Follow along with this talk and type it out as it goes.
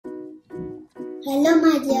Hello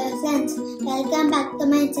my dear friends, welcome back to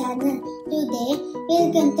my channel. Today we are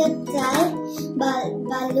going to try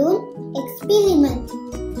balloon experiment.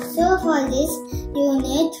 So for this you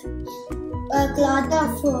need a cloth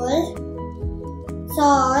of wool,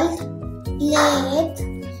 salt, plate,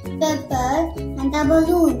 pepper and a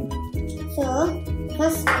balloon. So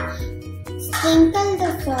first sprinkle the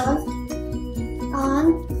salt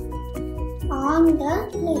on the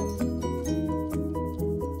plate.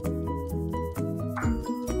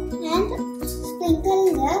 And sprinkle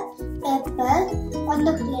the pepper on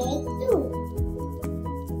the plate too.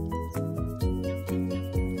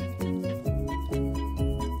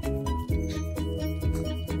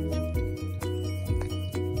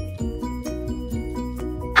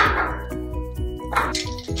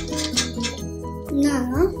 Now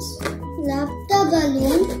rub the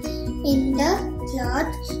balloon in the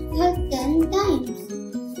cloth for 10 times.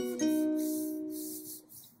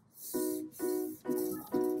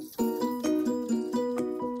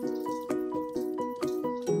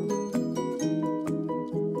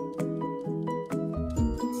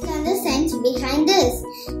 The science behind this.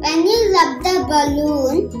 When you rub the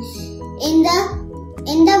balloon in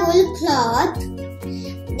the wool cloth,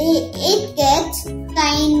 it gets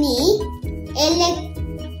tiny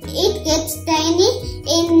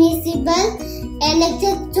invisible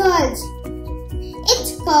electric charge.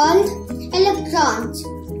 It's called electrons.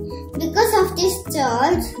 Because of this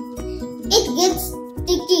charge, it gets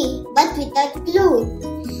sticky but without glue.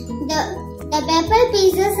 The paper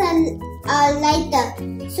pieces are lighter,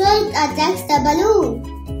 so it attracts the balloon.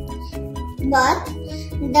 But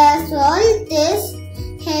the salt is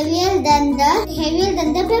heavier than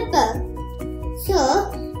the pepper, so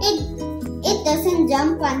it doesn't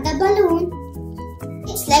jump on the balloon.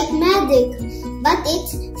 It's like magic, but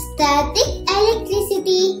it's static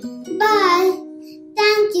electricity. Bye.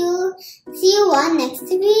 Thank you. See you on next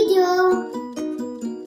video.